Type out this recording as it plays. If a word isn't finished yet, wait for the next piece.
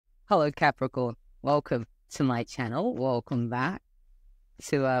Hello, Capricorn. Welcome to my channel. Welcome back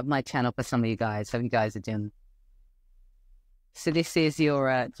to my channel for some of you guys. How you guys are doing? So this is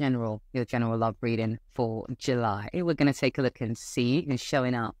your general love reading for July. We're going to take a look and see who's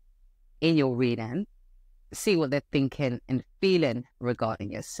showing up in your reading, see what they're thinking and feeling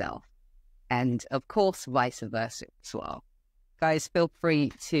regarding yourself, and of course, vice versa as well. Guys, feel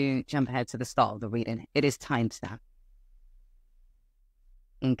free to jump ahead to the start of the reading. It is timestamp.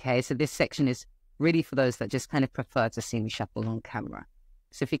 Okay, so this section is really for those that just kind of prefer to see me shuffle on camera.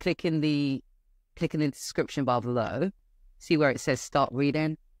 So if you click in the description bar below, see where it says start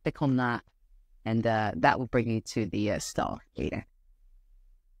reading, click on that, and that will bring you to the start reading.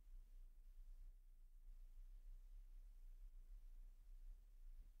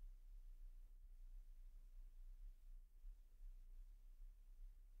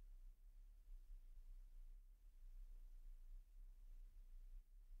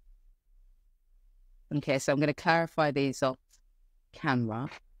 Okay, so I'm going to clarify these off camera,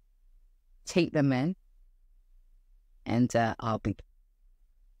 take them in, and I'll be...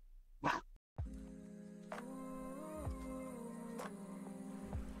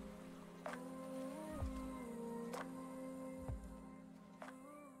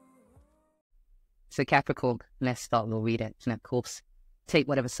 So Capricorn, let's start the reading. And of course, take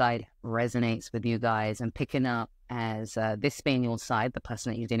whatever side resonates with you guys, and picking up as this being your side, the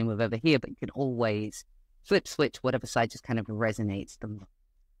person that you're dealing with over here, but you can always flip switch whatever side just kind of resonates the most.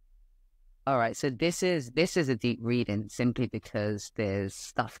 All right, so this is a deep reading simply because there's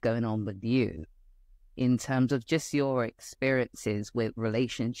stuff going on with you in terms of just your experiences with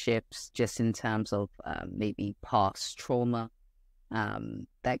relationships, just in terms of maybe past trauma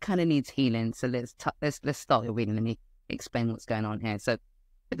that kind of needs healing. So let's start your reading. Let me explain what's going on here. So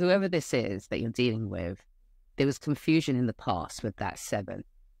whoever this is that you're dealing with, there was confusion in the past with that Seven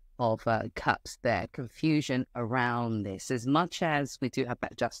of Cups there, confusion around this. As much as we do have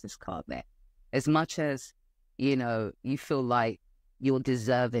that Justice card there, as much as, you know, you feel like you're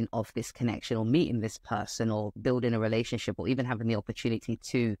deserving of this connection or meeting this person or building a relationship or even having the opportunity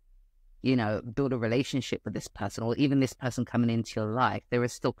to, you know, build a relationship with this person or even this person coming into your life, there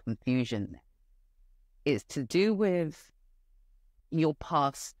is still confusion there. It's to do with your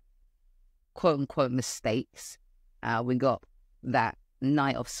past quote-unquote mistakes. We got that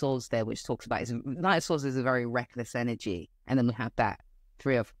Knight of Swords there, which talks about Knight of Swords is a very reckless energy, and then we have that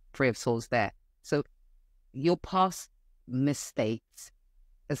Three of Swords there. So your past mistakes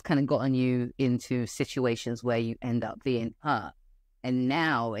has kind of gotten you into situations where you end up being hurt, and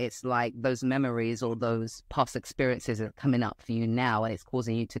now it's like those memories or those past experiences are coming up for you now, and it's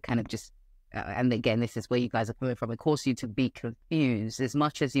causing you to kind of just and again, this is where you guys are coming from. It causes you to be confused as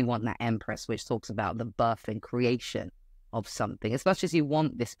much as you want that Empress, which talks about the birth and creation of something. As much as you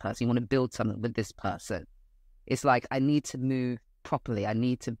want this person, you want to build something with this person. It's like, I need to move properly. I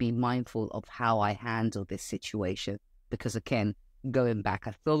need to be mindful of how I handle this situation. Because again, going back,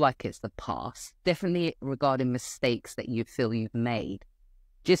 I feel like it's the past. Definitely regarding mistakes that you feel you've made.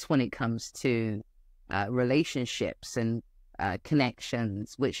 Just when it comes to relationships and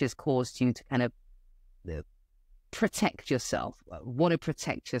connections, which has caused you to kind of protect yourself, want to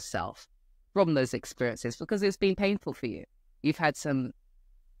protect yourself from those experiences because it's been painful for you. You've had some,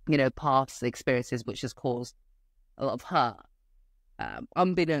 you know, past experiences which has caused a lot of hurt.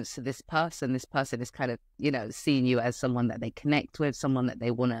 Unbeknownst to this person is kind of, you know, seeing you as someone that they connect with, someone that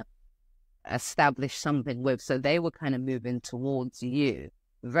they want to establish something with. So they were kind of moving towards you,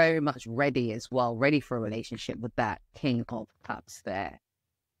 very much ready as well, ready for a relationship with that King of Cups there.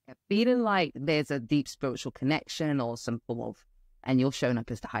 Feeling like there's a deep spiritual connection or some form of, and you're showing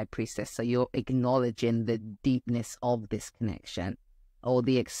up as the High Priestess, so you're acknowledging the deepness of this connection or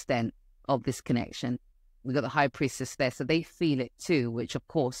the extent of this connection. We've got the High Priestess there, so they feel it too, which of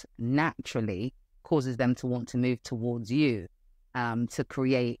course naturally causes them to want to move towards you, to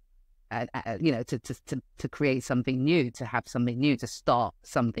create you know, to create something new, to have something new, to start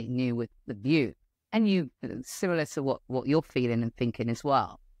something new with you. And you, similar to what you're feeling and thinking as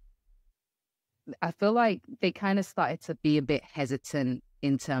well. I feel like they kind of started to be a bit hesitant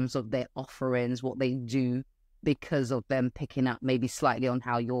in terms of their offerings, what they do, because of them picking up maybe slightly on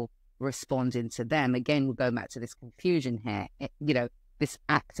how you're responding to them. Again, we're going back to this confusion here, you know, this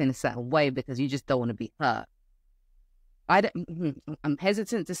act in a certain way because you just don't want to be hurt. I'm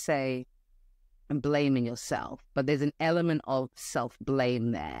hesitant to say and blaming yourself, but there's an element of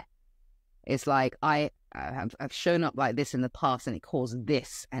self-blame there. It's like, I've shown up like this in the past and it caused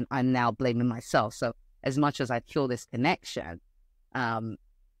this, and I'm now blaming myself. So as much as I feel this connection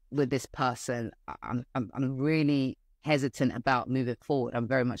with this person, I'm really hesitant about moving forward. I'm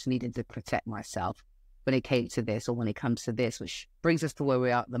very much needing to protect myself when it came to this, or when it comes to this, which brings us to where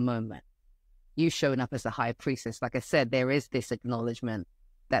we are at the moment. You showing up as the high priestess. Like I said, there is this acknowledgement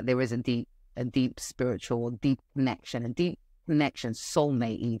that there is a deep spiritual, deep connection,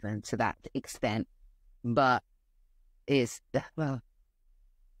 soulmate even to that extent. But it's, well,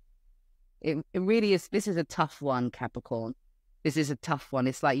 it really is, this is a tough one, Capricorn. This is a tough one.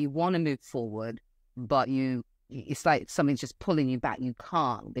 It's like you want to move forward, but it's like something's just pulling you back. You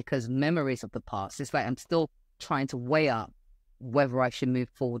can't, because memories of the past. It's like I'm still trying to weigh up whether I should move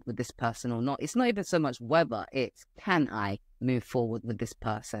forward with this person or not. It's not even so much whether, it's can I move forward with this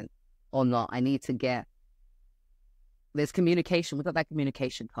person or not. I need to get, there's communication. We've got that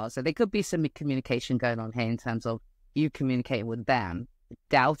communication card. So there could be some communication going on here in terms of you communicating with them.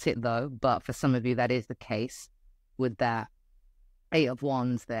 Doubt it though, but for some of you that is the case with that Eight of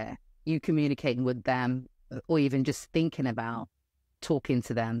Wands there. You communicating with them, or even just thinking about talking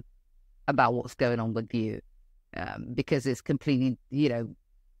to them about what's going on with you. Because it's completely,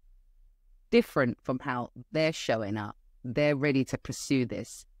 different from how they're showing up. They're ready to pursue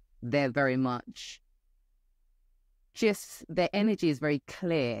this. They're very much just, their energy is very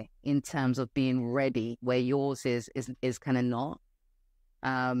clear in terms of being ready, where yours is kind of not.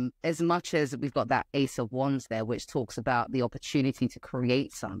 As much as we've got that Ace of Wands there, which talks about the opportunity to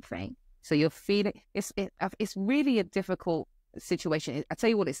create something. So you're feeling, it's really a difficult situation. I tell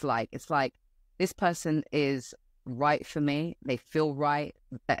you what it's like. It's like, this person is right for me. They feel right.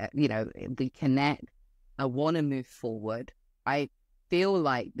 We connect. I want to move forward. I feel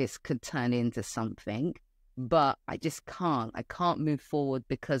like this could turn into something, but I just can't. I can't move forward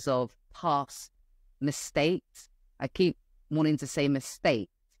because of past mistakes. I keep wanting to say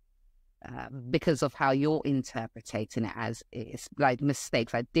mistakes because of how you're interpreting it as, it's like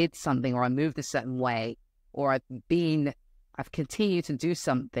mistakes. I did something, or I moved a certain way, or I've continued to do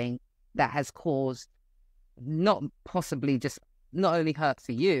something that has caused not only hurt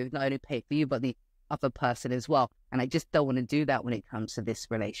for you, not only pain for you, but the other person as well. And I just don't want to do that when it comes to this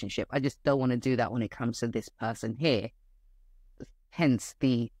relationship. I just don't want to do that when it comes to this person here. Hence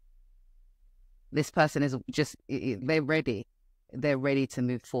this person is just, they're ready to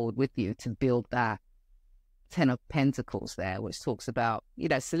move forward with you, to build that 10 of Pentacles there, which talks about,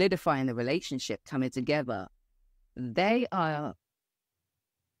 solidifying the relationship, coming together. There's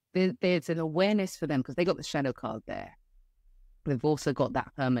an awareness for them, because they got the Shadow card there. They've also got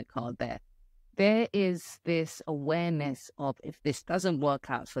that Hermit card there. There is this awareness of, if this doesn't work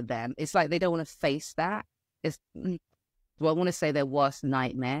out for them, it's like they don't want to face that. Do I want to say their worst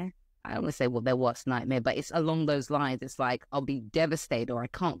nightmare? I don't want to say their worst nightmare, but it's along those lines. It's like, I'll be devastated, or I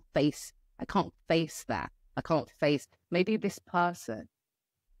can't face that. I can't face, maybe there's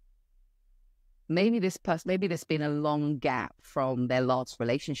been a long gap from their last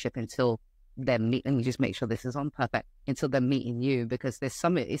relationship until they're meeting. Let me just make sure this is on perfect. Until they're meeting you, because there's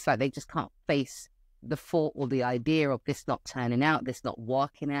something, it's like they just can't face the thought or the idea of this not turning out, this not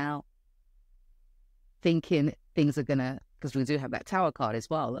working out. Thinking things are gonna, because we do have that Tower card as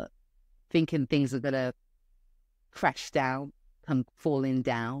well, look, thinking things are gonna crash down, come falling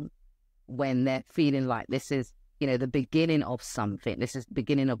down, when they're feeling like this is, the beginning of something. This is the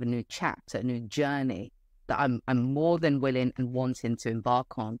beginning of a new chapter, a new journey that I'm more than willing and wanting to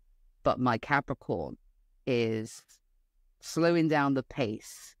embark on. But my Capricorn is slowing down the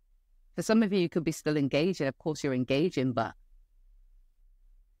pace. For some of you, you could be still engaging. Of course, you're engaging, but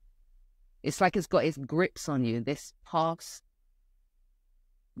it's like it's got its grips on you. This past,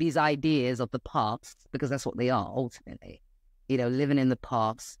 these ideas of the past, because that's what they are ultimately. Living in the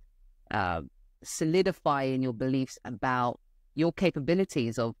past, solidifying your beliefs about your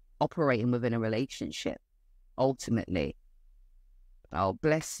capabilities of operating within a relationship, ultimately. Oh,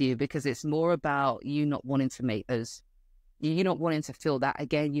 bless you, because it's more about you not wanting to make those, you not wanting to feel that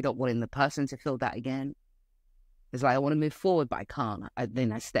again. You don't wanting the person to feel that again. It's like, I want to move forward, but I can't.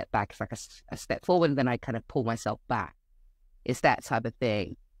 Then I step back. It's like I step forward and then I kind of pull myself back. It's that type of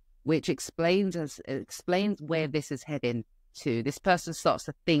thing, which explains where this is heading to. This person starts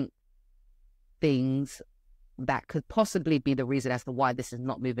to think things that could possibly be the reason as to why this is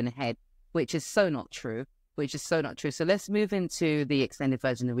not moving ahead, which is so not true. So let's move into the extended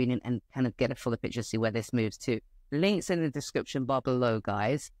version of the reading and kind of get a fuller picture, see where this moves to. Links in the description bar below,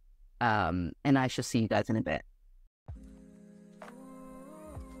 guys. And I shall see you guys in a bit.